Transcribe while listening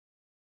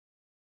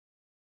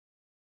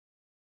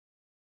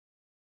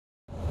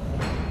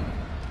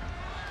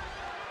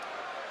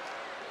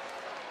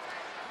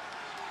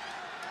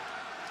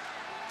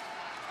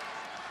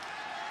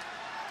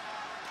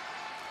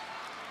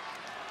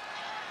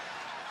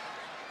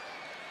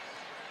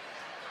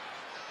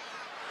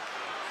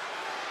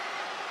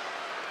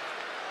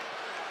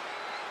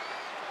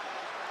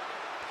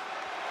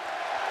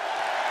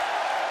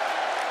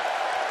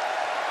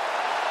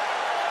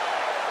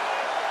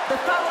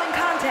following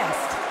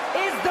contest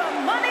is the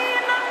Money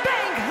in the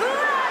Bank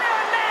ladder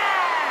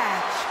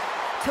match.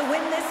 To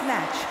win this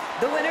match,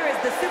 the winner is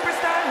the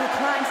superstar who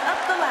climbs up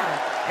the ladder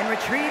and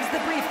retrieves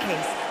the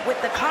briefcase with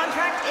the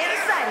contract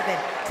inside of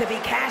it to be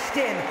cashed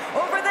in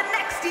over the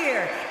next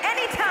year,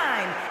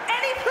 anytime,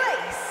 any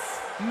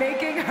place.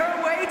 Making her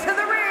way to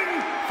the ring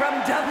from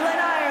Dublin,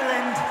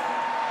 Ireland,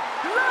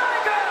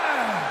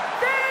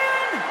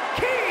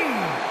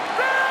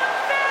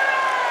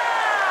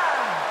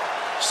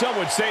 Some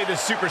would say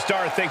this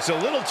superstar thinks a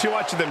little too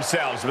much of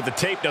themselves, but the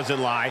tape doesn't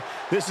lie.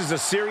 This is a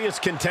serious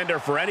contender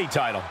for any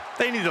title.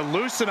 They need to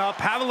loosen up,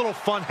 have a little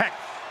fun, heck,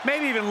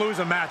 maybe even lose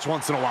a match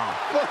once in a while.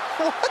 What?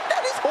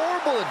 That is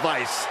horrible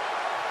advice.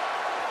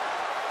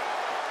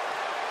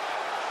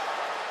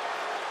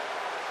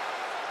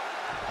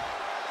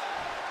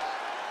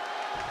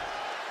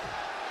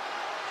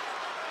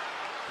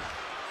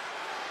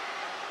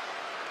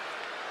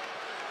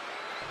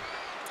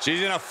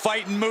 She's in a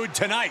fighting mood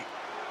tonight.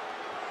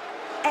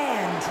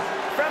 And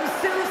from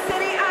Sioux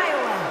City,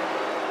 Iowa,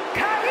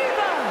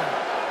 Kariba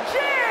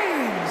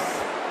James.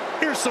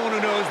 Here's someone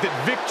who knows that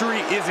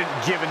victory isn't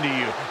given to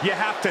you. You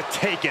have to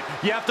take it.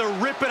 You have to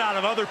rip it out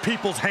of other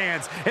people's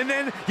hands. And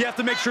then you have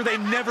to make sure they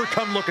never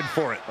come looking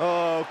for it.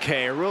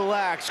 Okay,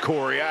 relax,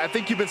 Corey. I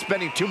think you've been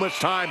spending too much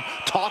time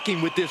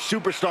talking with this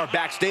superstar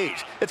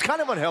backstage. It's kind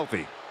of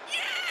unhealthy.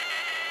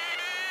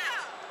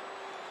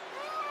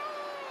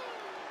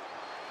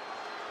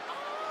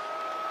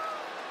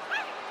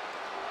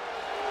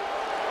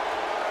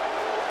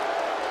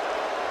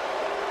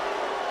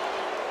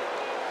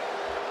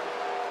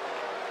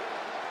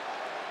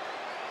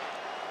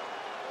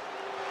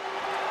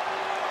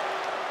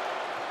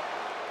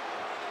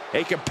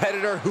 A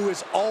competitor who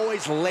is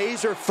always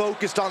laser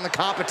focused on the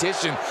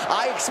competition.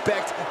 I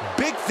expect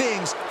big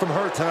things from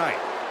her tonight.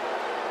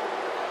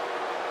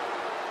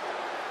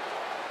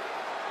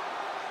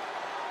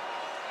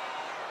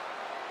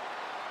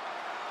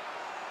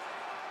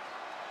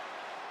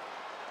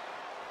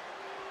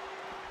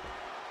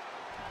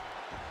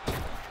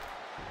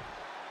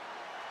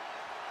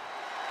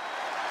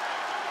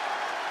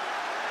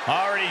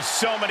 Already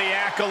so many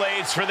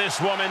accolades for this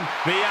woman,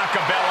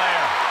 Bianca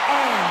Belair.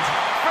 And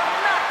from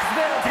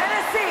Knoxville,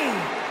 Tennessee,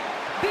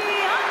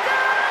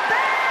 Bianca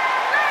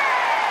Belair.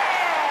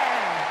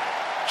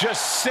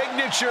 Just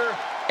signature,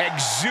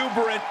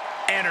 exuberant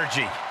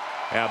energy.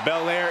 Now,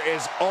 Belair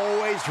is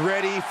always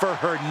ready for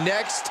her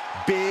next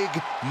big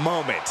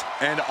moment.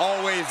 And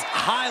always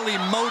highly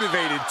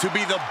motivated to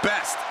be the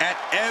best at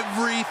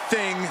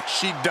everything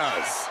she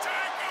does.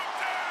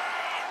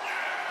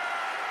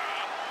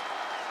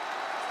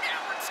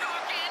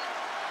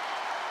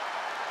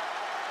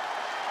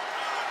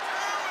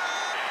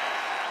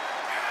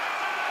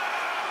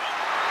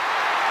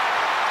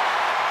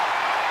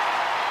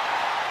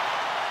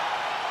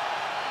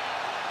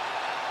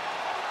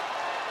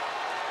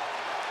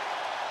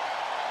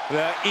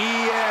 The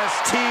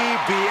EST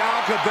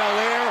Bianca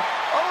Belair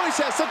always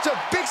has such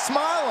a big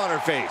smile on her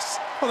face.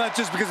 Well, that's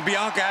just because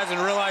Bianca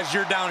hasn't realized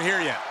you're down here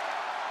yet.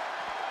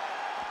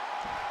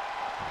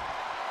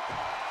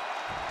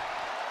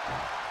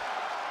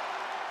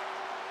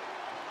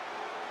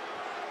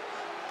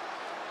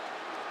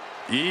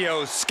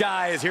 Io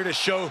Sky is here to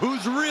show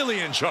who's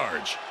really in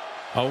charge.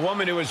 A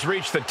woman who has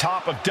reached the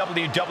top of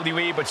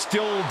WWE but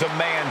still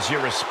demands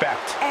your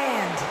respect.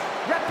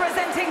 And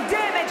representing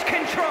Damage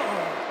Control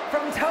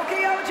from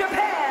Tokyo,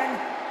 Japan,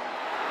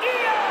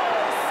 Io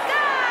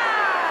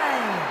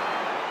Sky!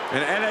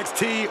 An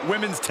NXT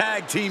Women's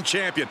Tag Team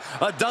Champion,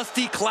 a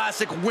Dusty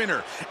Classic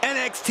winner,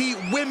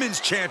 NXT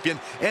Women's Champion,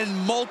 and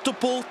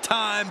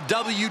multiple-time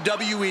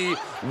WWE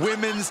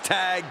Women's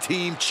Tag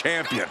Team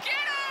Champion.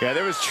 Yeah,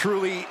 there is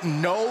truly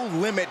no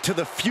limit to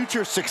the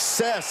future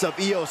success of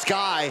Io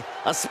Sky,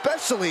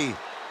 especially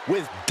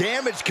with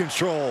Damage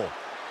Control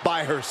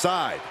by her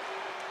side.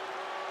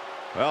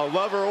 Well,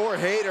 love her or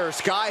hate her,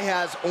 Sky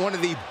has one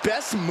of the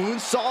best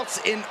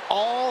moonsaults in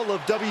all of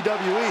WWE.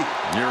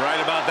 You're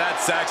right about that,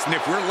 Saxton.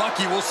 If we're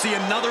lucky, we'll see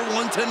another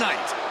one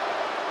tonight.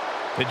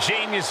 The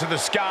genius of the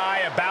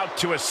Sky about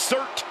to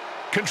assert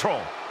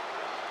control.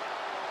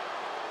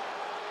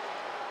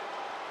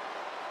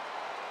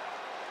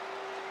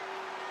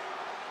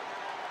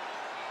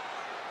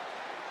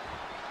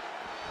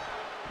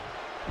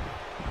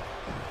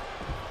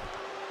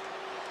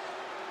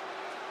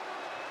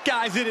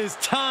 Guys, it is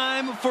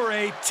time for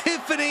a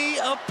Tiffany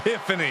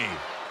Epiphany.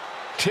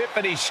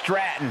 Tiffany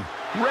Stratton,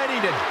 ready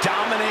to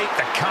dominate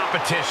the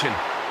competition.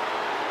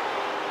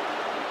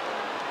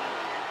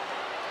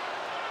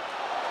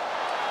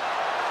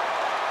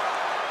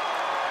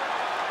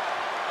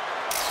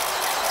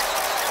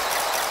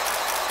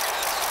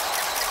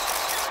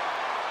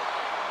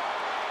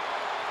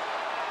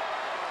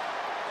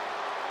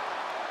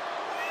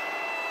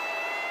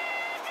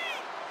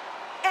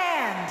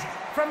 And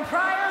from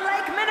Prior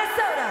Lake,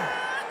 Minnesota,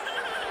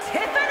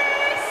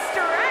 Tiffany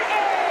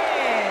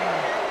Stratton.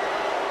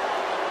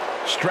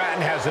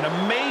 Stratton has an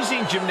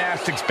amazing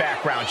gymnastics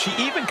background. She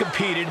even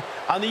competed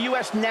on the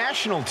U.S.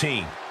 national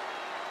team.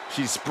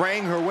 She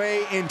sprang her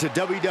way into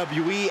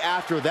WWE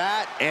after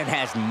that and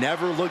has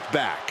never looked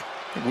back.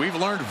 We've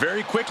learned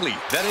very quickly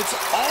that it's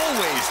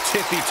always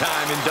tippy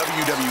time in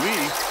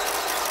WWE.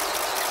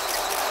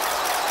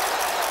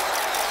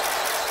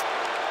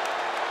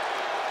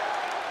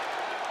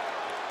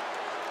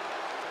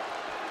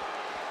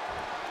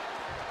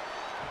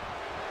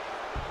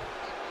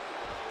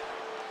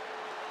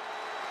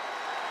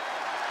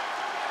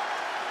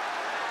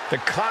 The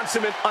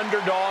consummate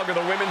underdog of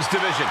the women's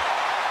division,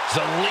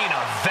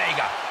 Zelina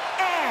Vega.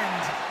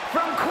 And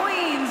from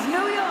Queens,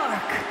 New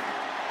York,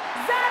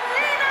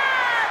 Zelina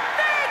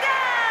Vega!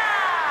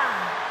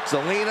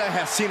 Zelina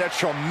has seen a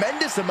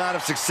tremendous amount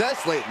of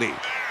success lately.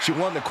 She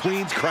won the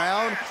Queen's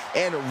Crown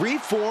and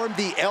reformed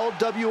the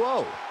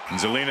LWO.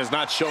 Zelina's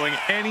not showing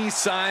any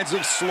signs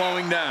of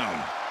slowing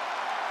down.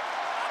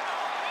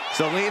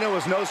 Zelina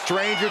was no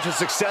stranger to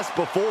success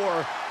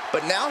before,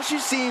 but now she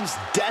seems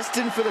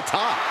destined for the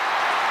top.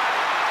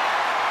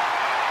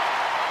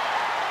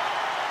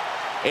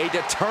 A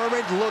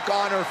determined look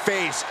on her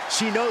face.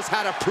 She knows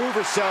how to prove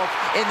herself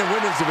in the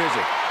women's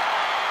division.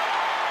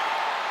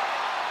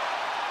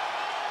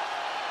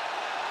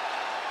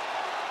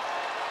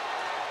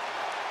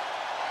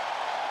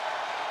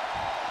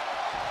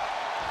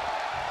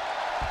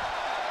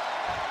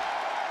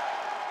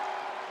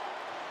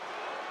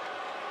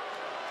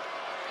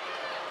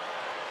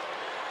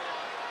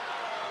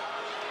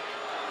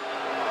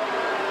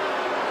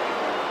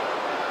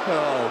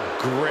 Oh,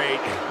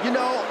 great. You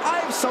know, I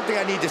have something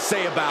I need to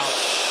say about...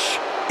 Shh.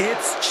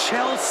 It's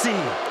Chelsea.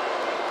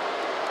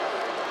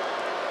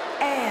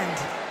 And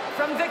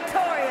from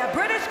Victoria,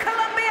 British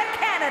Columbia,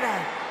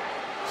 Canada,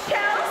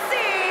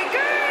 Chelsea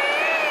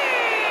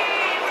Green!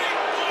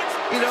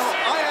 You know,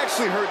 I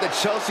actually heard that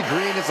Chelsea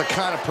Green is the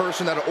kind of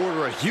person that'll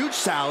order a huge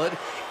salad,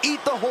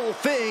 eat the whole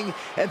thing,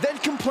 and then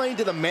complain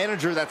to the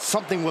manager that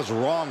something was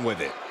wrong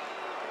with it.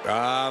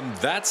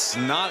 That's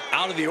not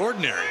out of the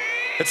ordinary.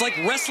 It's like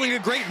wrestling a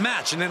great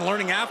match and then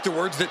learning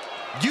afterwards that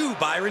you,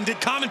 Byron, did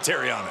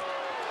commentary on it.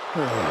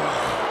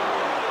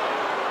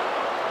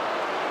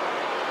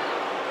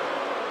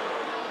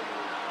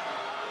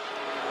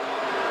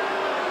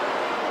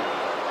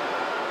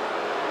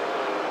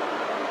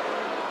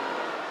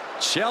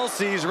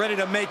 Chelsea's ready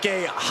to make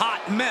a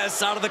hot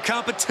mess out of the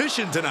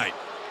competition tonight.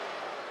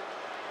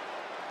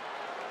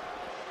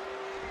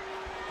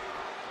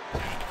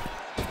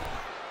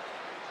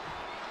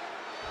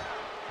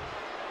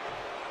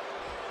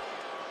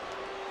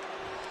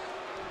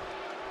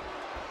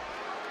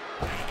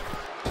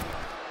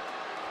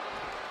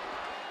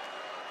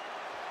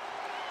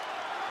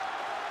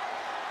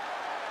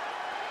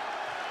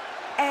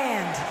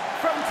 And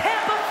from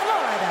Tampa,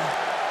 Florida,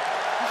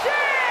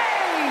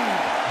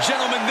 Jay!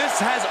 Gentlemen, this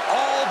has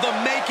all the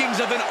makings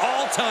of an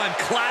all-time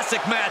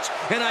classic match,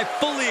 and I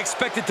fully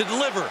expect it to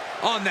deliver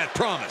on that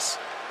promise.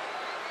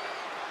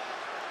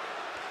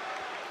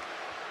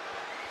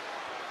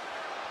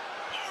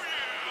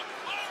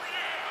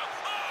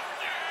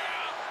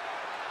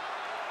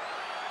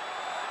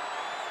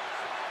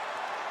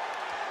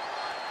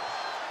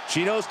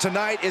 She knows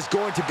tonight is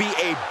going to be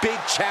a big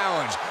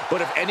challenge,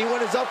 but if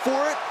anyone is up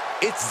for it,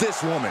 it's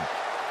this woman.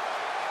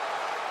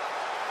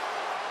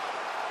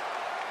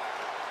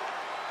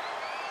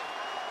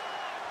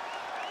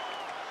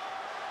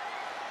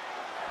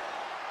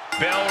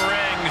 Bell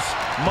rings.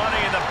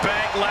 Money in the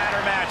Bank ladder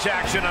match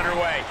action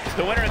underway.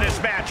 The winner of this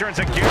match earns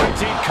a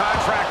guaranteed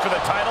contract for the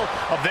title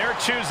of their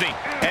choosing,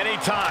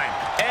 anytime,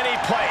 any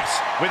place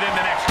within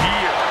the next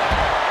year.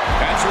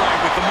 That's right.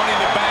 With the Money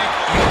in the Bank,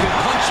 you can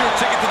punch your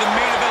ticket to the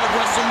main event of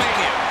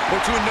WrestleMania or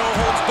to a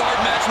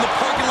no-holds-barred match in the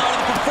parking lot of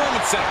the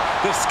Performance Center.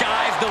 The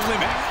sky's the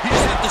limit. You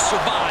just have to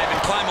survive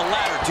and climb a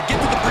ladder to get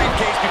to the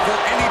briefcase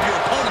before any of your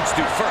opponents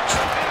do first.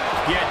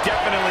 Yeah,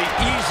 definitely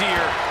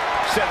easier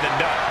said than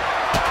done.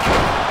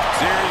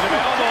 Series of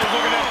elbows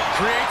looking to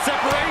create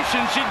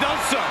separation. She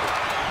does so.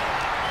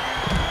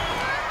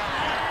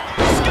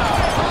 Sky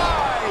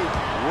high!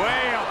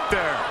 Way up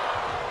there.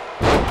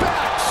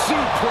 Back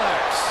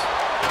suplex!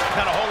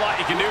 Not a whole lot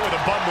you can do with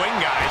a bum wing,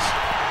 guys.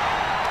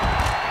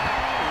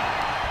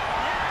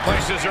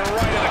 Places her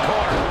right in the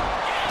corner.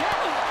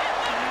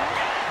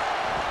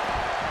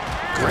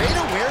 Great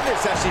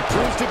awareness as she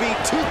proves to be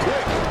too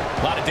quick.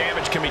 A lot of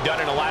damage can be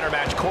done in a ladder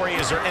match. Corey,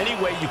 is there any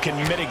way you can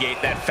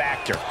mitigate that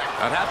factor?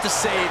 I'd have to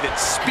say that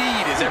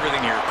speed is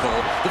everything here,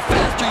 Cole. The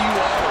faster you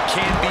are or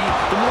can be,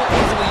 the more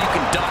easily you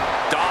can duck,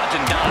 dodge,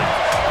 and dive.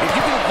 If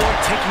you can avoid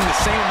taking the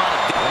same amount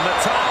of on the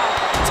top,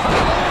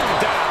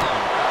 Down.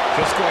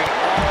 Just going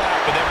all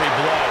out with every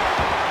blow.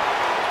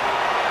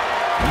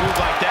 A move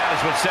like that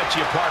is what sets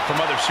you apart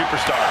from other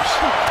superstars.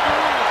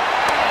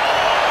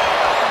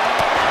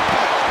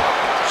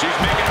 she's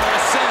making her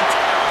ascent.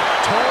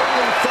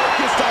 Totally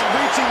focused on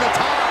reaching the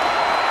top.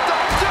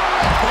 Don't do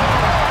it!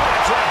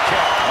 Drop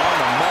kick. On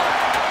the mark.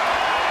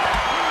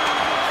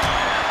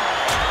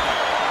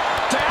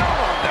 Down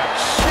on the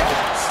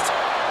chest.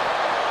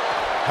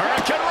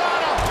 Hurricane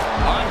Rana.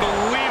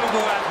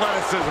 Unbelievable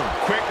athleticism.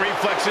 Quick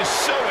reflex is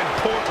so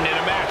important in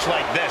a match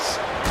like this.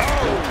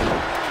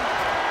 Oh!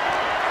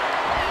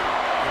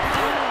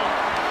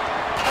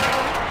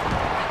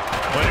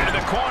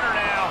 corner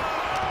now.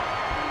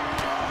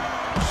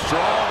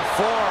 Strong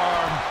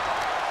forearm.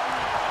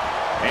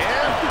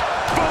 And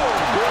boom!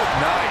 Good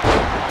night.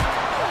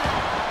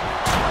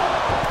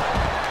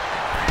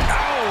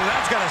 Oh,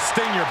 that's gonna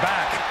sting your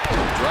back.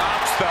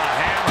 Drops the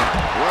hammer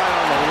right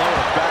on the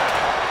lower back.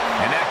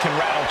 And that can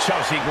rattle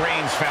Chelsea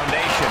Green's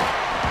foundation.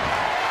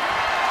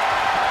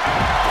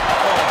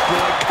 Oh,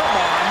 boy, come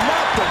on,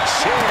 not the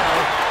chair.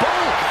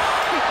 Boom!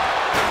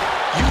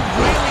 You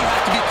really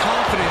have to be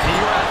confident in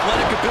your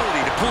athletic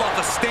ability to pull off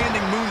a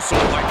standing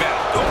moonsault like that.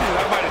 Oh,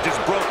 that might have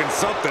just broken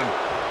something.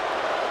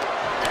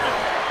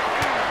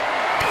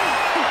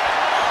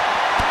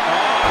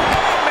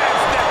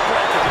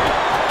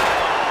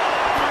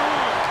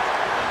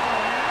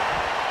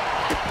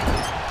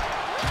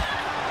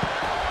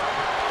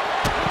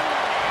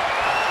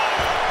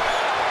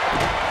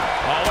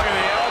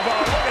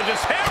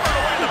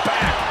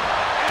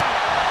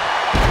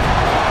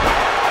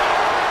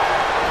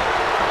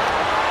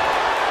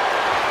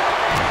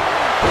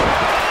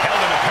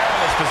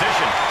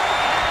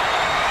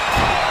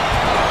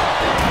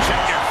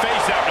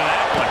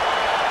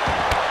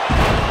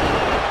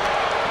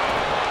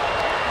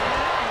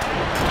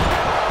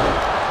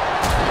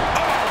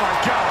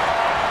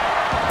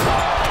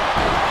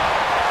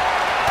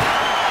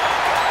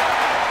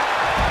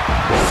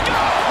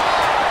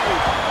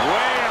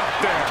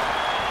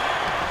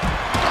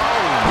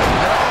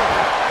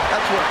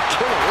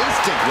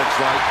 Looks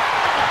like.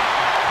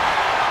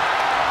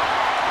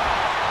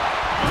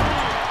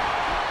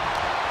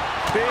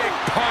 Big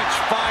punch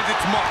finds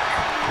its mark.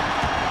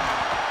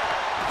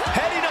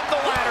 Heading up the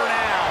ladder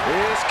now.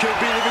 This could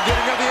be the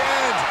beginning of the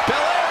end.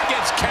 Belair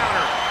gets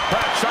countered.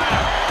 Trying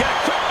to get a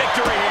quick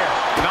victory here.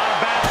 Not a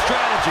bad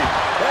strategy.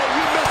 Hey,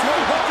 you miss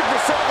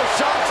 100% of the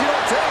shots you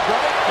don't take,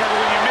 right? Yeah, but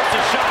when you miss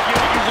a shot, you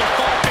don't usually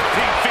fall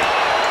 15 feet.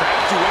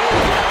 Trapped you in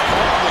here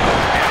calmly.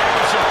 And there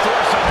was some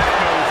force on that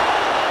move.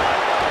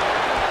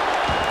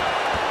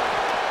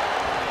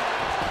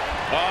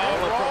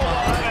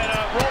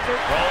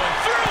 Rolling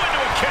through into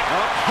a kick.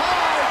 Up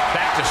high.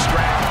 Back to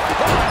strap.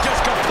 Oh,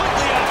 just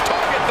completely off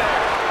target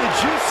there. Did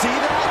you see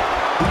that?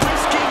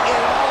 Risking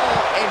it all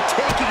and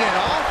taking an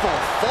awful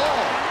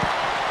fall.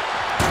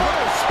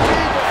 Full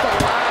speed with the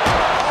ladder.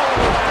 Oh,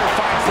 the ladder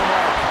finds the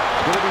mark.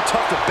 It'll be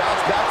tough to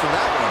bounce back from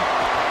that one.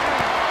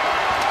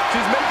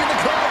 She's making the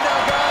climb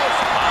now, guys.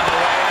 On the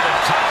way to the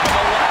top of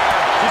the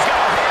ladder. She's got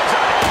her hands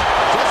on it.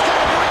 Just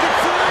gotta work it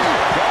free.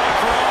 Going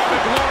for all the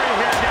glory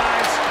here,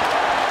 guys.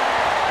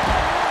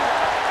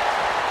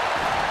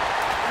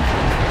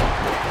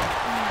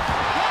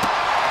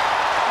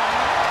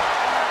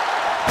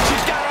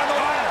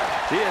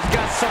 He has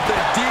got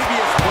something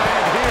devious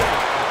planned here.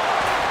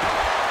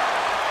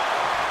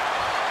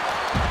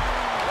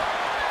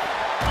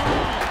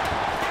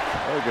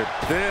 Look at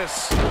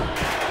this.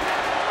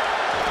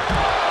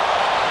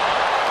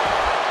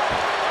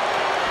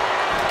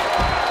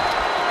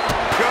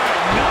 Good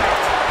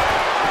night.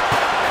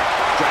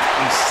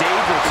 Stratton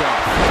saved herself.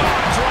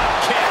 Drop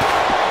kick.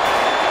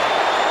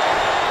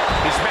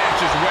 This match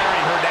is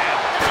wearing her down.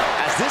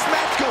 As this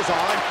match goes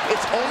on,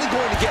 it's only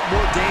going to get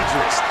more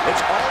dangerous.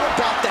 It's all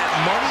about that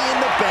money in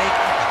the bank,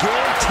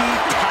 guaranteed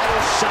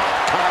title shot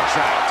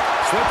contract.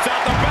 Slips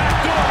out the back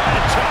door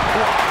and chop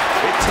block.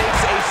 It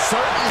takes a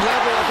certain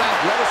level of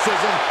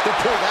athleticism to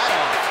pull that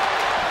off.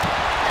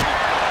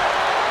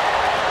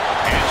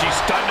 And she's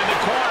stunned in the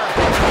corner.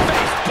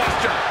 Face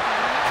buster.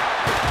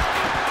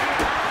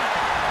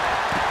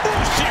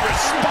 Ooh, she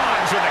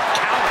responds with a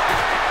counter.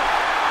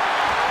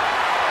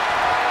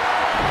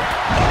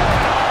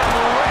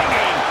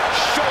 Ringing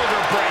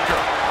shoulder breaker.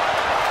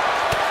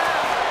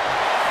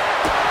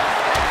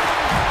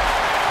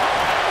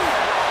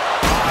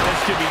 This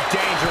could be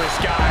dangerous,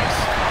 guys.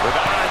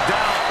 Without a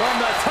doubt, from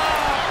the top.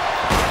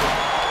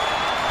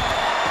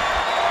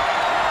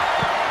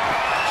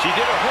 She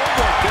did her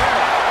homework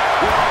there.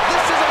 Well,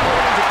 this is a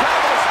moment to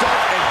grab that stuff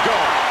and go.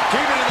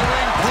 Keep it in the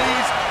ring,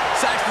 please.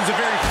 Saxton's a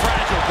very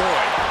fragile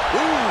boy.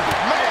 Ooh,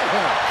 man.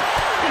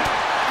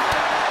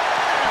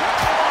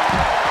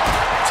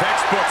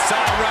 Textbook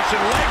side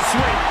Russian leg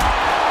sweep.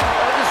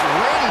 Oh, just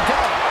raining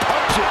down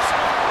punches.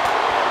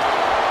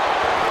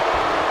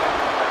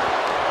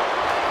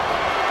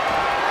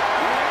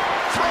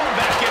 Thrown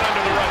back in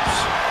under the ropes.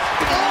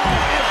 Ooh,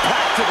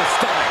 impact to the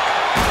stomach.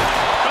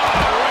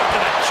 Oh, right to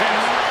the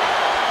chest.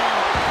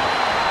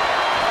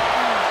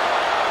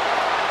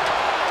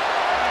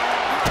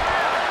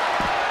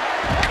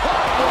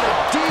 Caught with a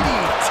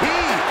DDT.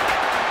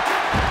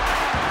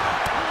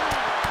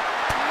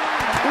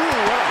 Ooh,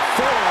 what a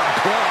forearm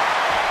club.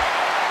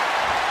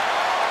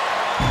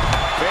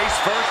 Face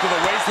first with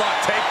a waistlock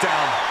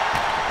takedown.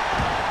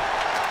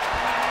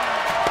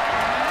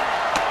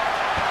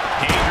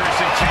 Dangerous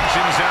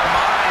intentions in her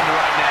mind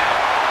right now.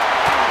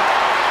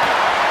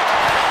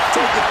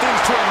 Taking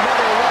things to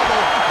another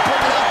level.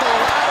 Bringing up the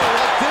ladder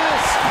like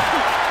this.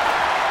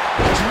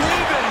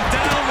 Driven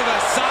down with a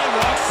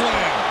sidewalk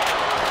slam.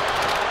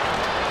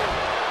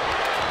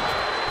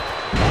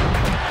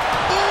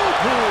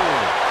 Ooh.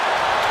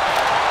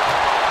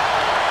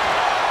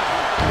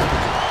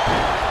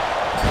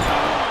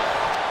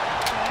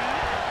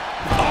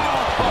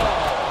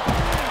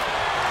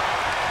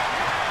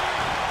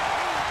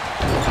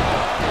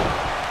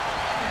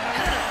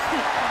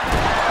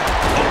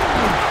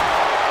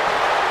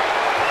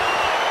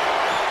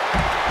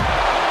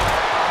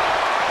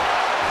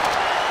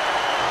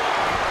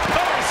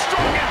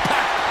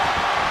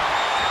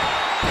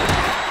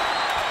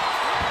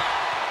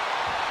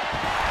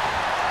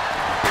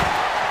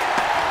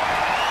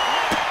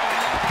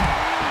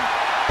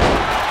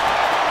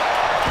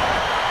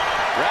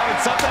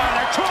 something on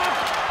there. Trump!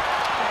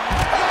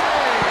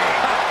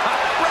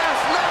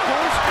 Brass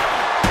knuckles.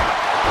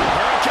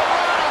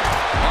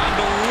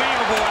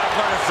 Unbelievable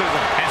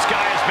athleticism. And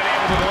Sky has been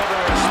able to deliver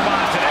a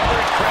response at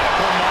every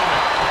critical moment.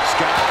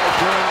 Sky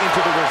going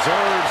into the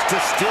reserves to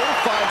still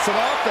find some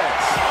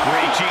offense.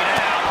 Reaching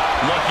out,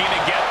 looking to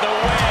get the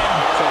win.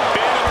 It's a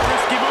bit of a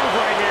risky move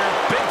right here.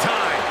 Big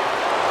time.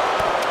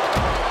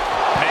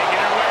 Making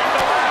her way to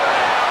the ladder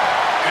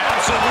now.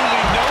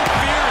 Absolutely no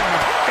fear in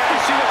her. Guys,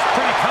 she looks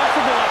pretty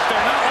comfortable up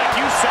there. Not like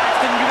you,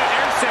 Saxton. You got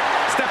air sick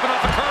stepping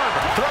off the curb.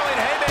 Throwing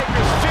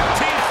haymakers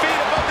 15 feet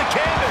above the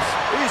canvas.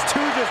 These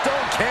two just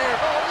don't care.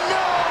 Oh,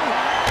 no!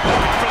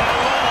 For the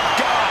love of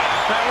God.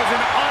 That was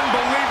an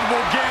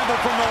unbelievable gamble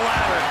from the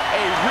ladder.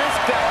 A risk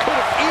that could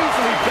have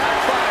easily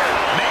backfired.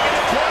 Making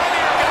a play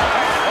here,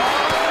 guys.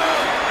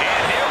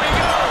 And here we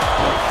go.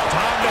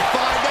 Time to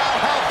find out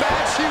how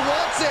bad she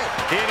wants it.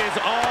 It is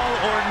all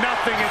or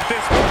nothing at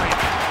this point.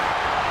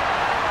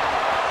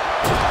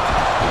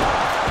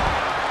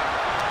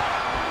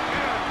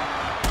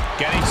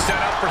 Getting set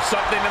up for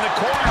something in the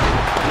corner.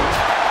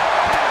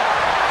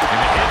 And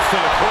the hits to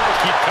the core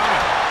keep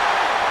coming.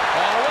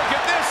 Oh, look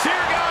at this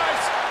here,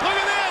 guys. Look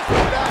at this.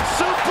 That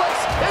suplex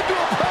into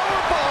a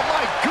powerbomb.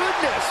 My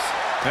goodness.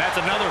 That's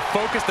another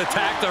focused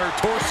attack to her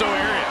torso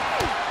area.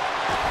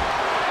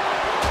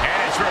 And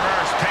it's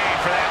reverse pain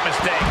for that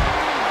mistake.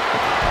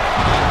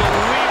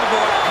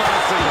 Unbelievable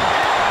athleticism.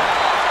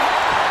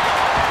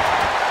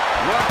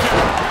 Look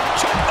out.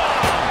 Choke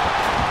bomb.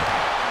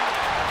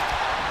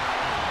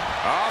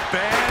 Up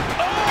and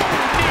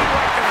Knee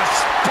right to the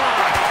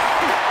spine.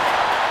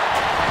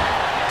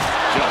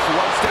 Just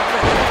one step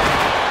ahead.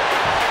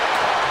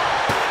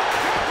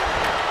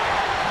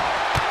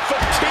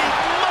 Fatigue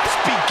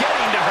must be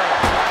getting to her.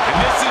 And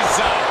this is,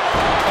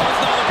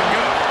 it's not looking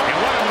good. And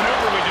what a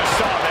maneuver we just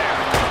saw there.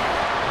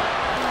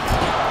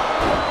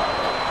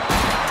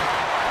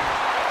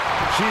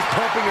 She's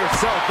pumping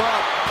herself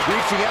up,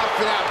 reaching out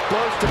for that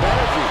burst of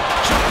energy.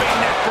 Jumping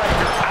neck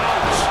breaker.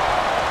 Ouch.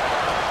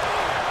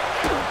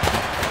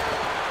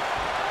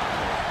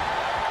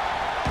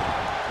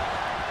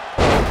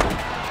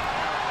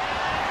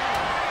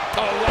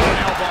 Oh, what an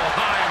elbow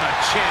high on the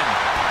chin.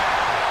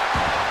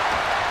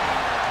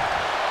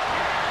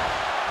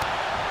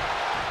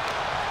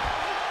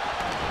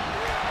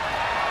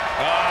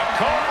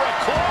 Cobra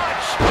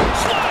clutch.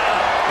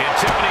 Slam. And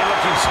Tiffany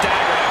looking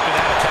staggered after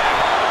that attack.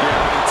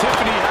 Yeah, and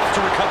Tiffany has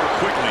to recover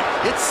quickly.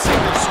 It's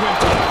single swing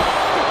time.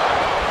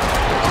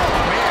 Oh,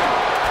 man.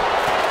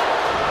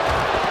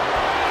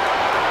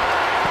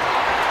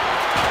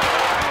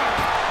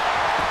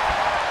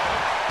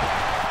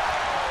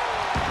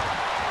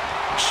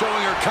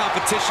 Showing her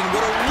competition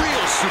what a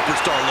real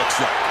superstar looks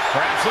like.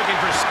 Perhaps looking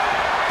for...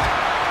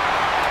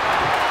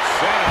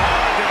 Sent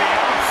hard to the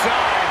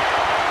outside.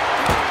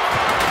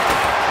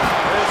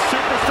 This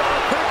superstar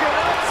picking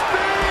up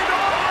speed.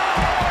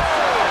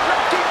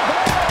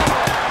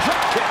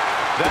 Drop kick.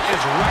 That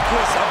is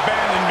reckless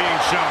abandon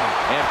being shown.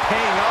 And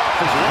paying off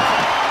as well.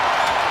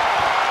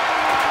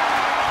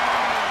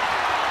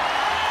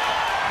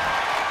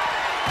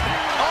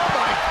 Oh,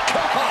 my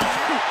God.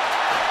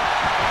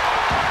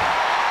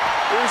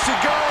 Here she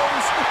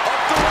goes.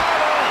 Up the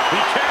ladder.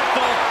 Be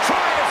careful.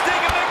 Trying to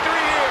sneak a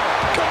victory here.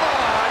 Come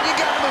on. You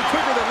got to move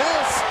quicker than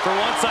this. For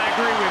once, I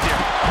agree with you.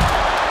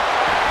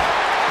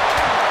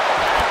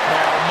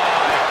 Oh,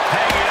 my.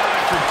 Hanging on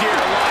for dear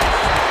life.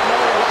 No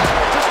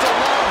ladder. Just a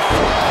long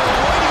fall.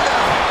 Waiting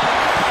out.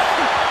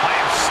 I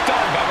am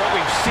stunned by what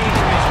we've seen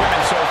from these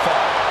women so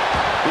far.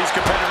 These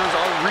competitors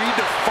are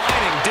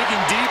redefining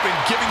digging deep and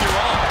giving your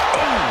all.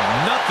 Oh,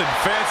 nothing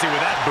fancy with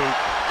that boot.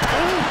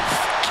 Ooh,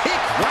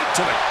 kick right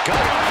to the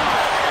gut.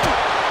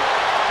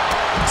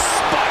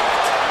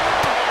 Spiked.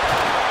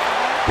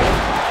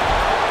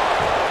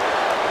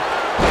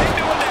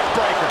 Into a neck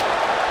breaker.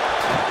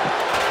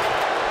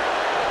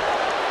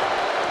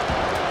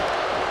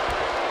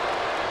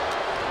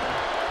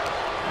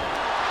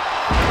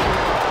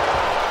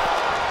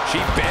 She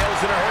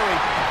bails in a hurry.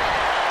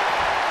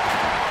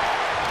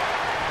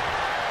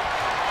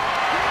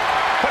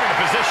 Put her in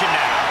position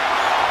now.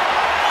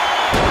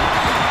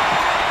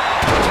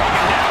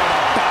 Taken down with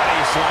a body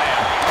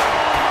slam.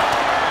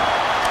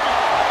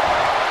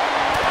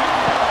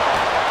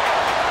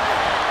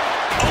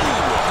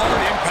 Ooh, hard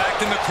impact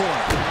in the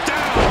corner.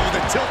 Down with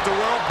a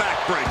tilt-a-whirl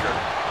backbreaker.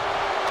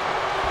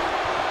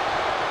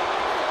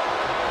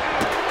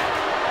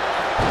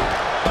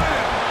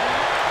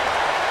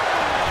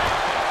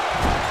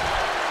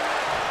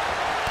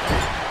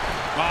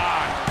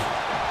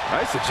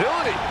 Nice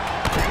agility.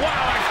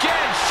 Wow,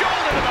 again,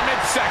 shoulder to the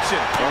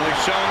midsection. Only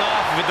showing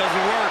off if it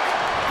doesn't work.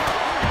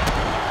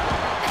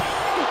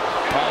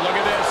 Oh, look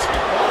at this.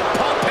 Oh,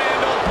 pump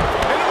handle.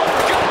 Into a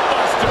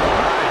gutbuster.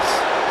 Nice.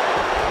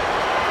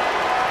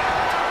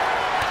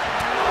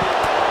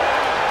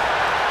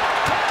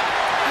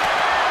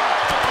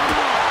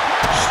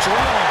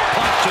 Strong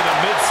punch to the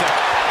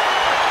midsection.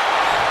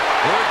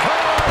 Here it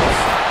comes.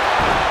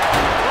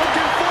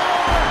 Looking for.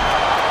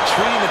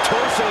 Treating the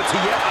torso to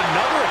yet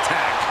another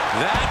attack.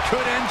 That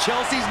could end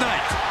Chelsea's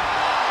night.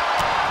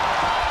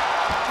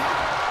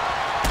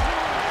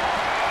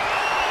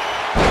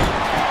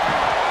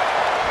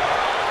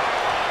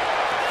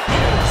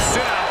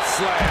 Sit-out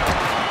slam.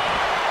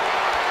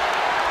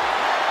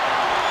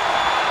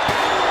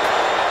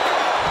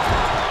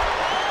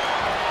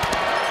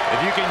 If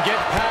you can get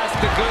past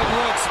the good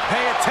looks,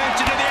 pay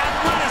attention to the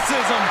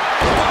athleticism.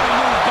 What a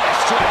move by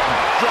Stratton.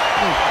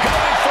 Stratton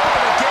going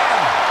forward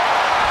again.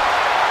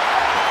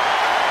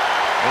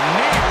 A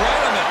knee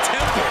right on the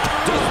temple.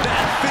 Does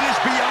that finish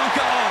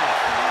Bianca off?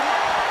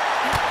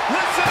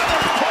 Listen to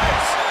this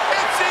place.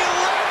 It's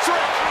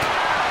electric.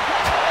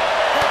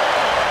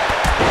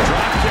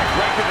 Drop kick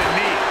right to the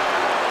knee.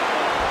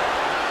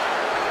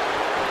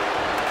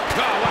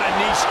 Oh, what a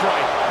knee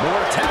strike.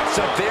 More attacks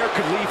up there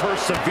could leave her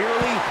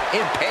severely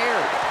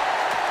impaired.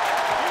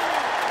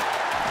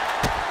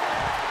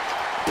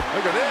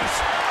 Look at this.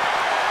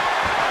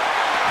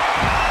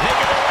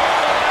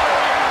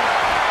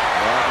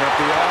 Walking up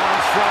the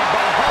arms from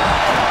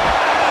behind.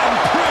 And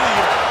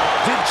prettier.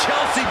 Did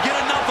Chelsea get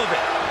enough of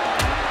it?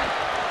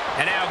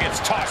 And now gets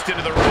tossed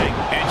into the ring.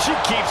 And she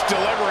keeps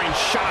delivering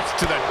shots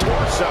to the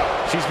torso.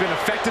 She's been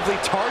effectively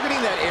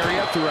targeting that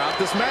area throughout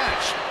this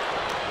match.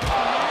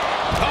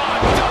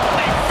 Oh, double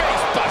knee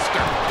face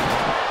buster.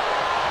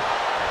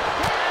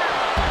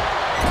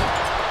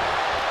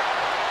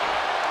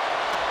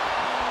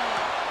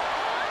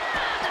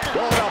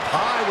 Going up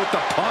high with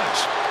the punch.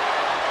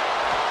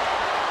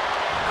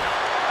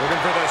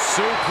 Looking for the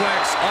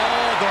suplex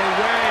all the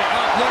way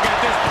up. Look at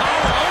this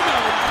power. Oh, no.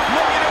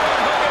 Looking at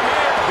one hook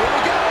here. Here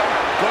we go.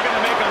 Looking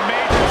to make a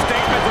major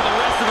statement to the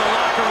rest of the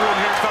locker room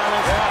here,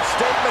 fellas. Yeah,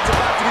 statement's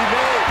about to be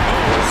made.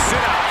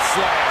 Sit-out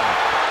slam.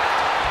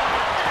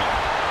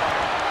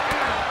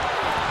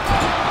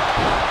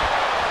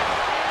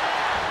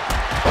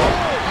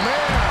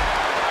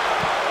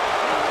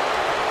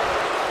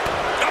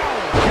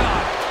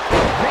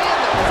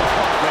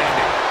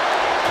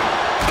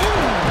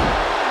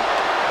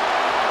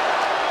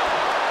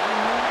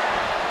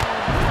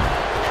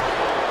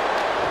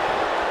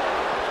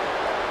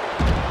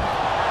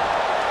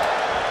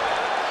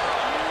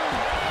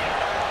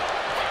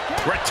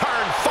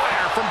 Return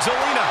fire from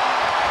Zelina.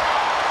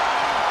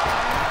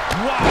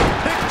 Wow,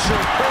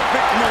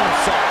 picture-perfect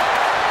moonsault.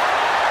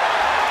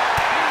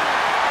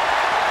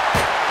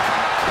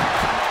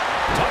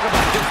 Talk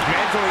about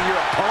dismantling your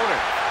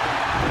opponent.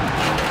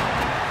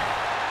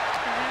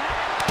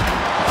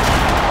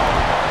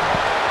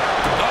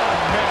 Oh,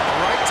 man,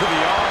 right to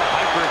the arm.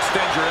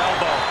 Hyperextend your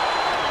elbow.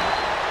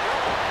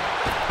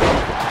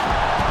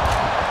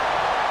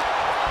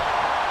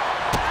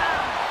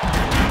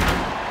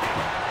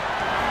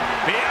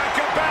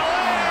 Bianca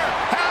Belair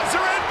has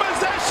her in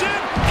position.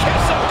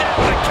 Kiss of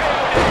death to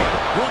KOD.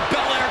 Will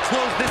Belair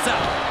close this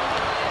out?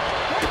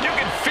 You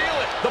can feel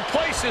it. The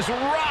place is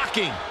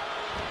rocking.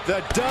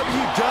 The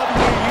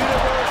WWE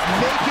Universe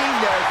making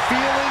their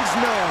feelings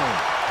known.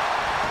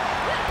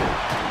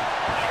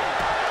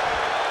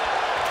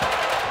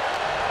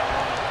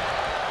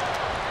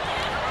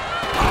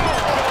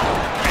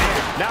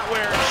 Not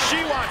where she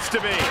wants to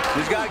be.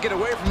 She's got to get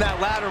away from that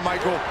ladder,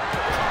 Michael.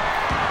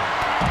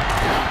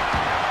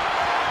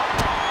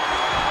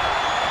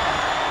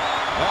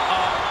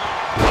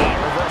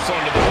 Reversal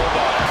into the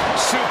bulldog.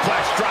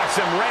 Suplex drops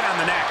him right on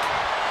the neck.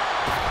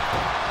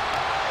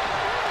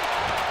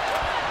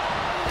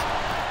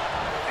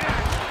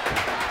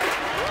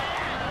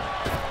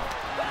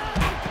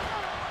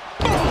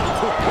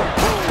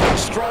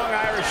 Strong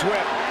Irish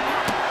whip.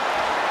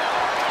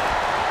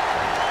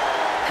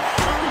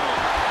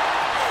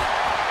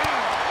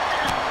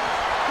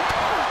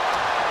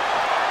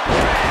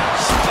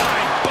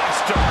 Spine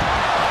buster.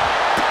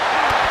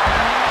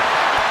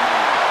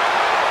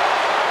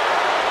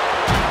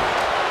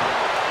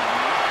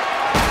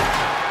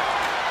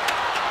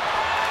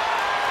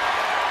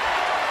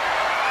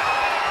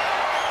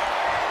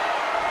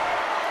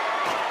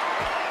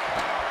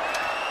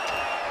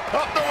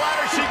 Up the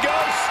ladder she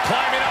goes.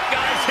 Climbing up,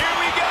 guys. Here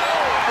we go.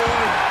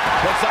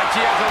 Looks like she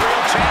has a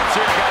real chance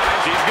here, guys.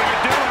 She's going to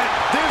do it.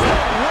 There's no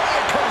way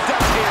it comes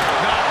down here.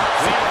 No,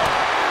 zero.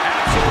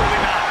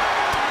 Absolutely not.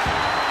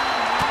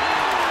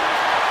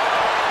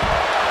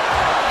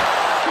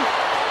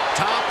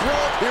 Top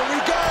rope, here we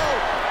go.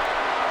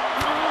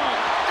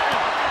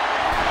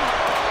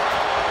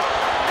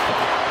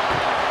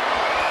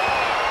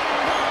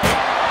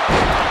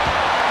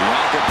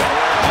 Bianca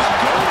Belair is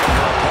going for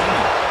her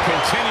opponent.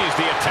 Continues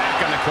the attack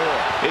on the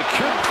core. It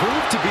could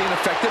prove to be an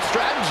effective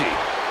strategy.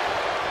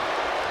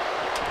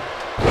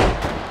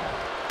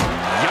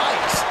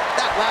 Yikes!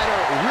 That ladder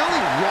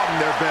really rung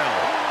their bell.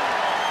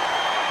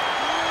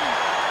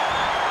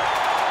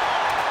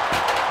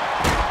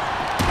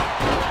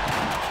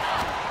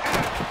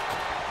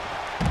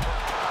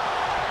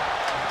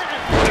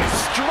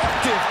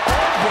 Destructive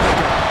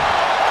armbreaker.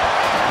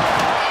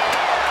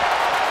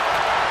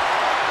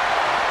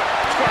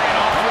 Squaring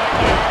off right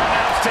there on the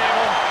announce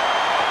table.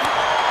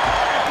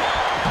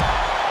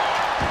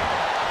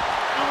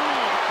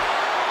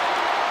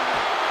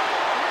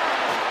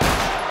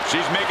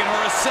 She's making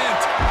her ascent.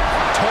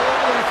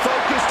 Totally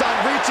focused on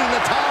reaching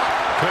the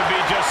top. Could be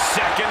just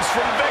seconds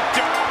from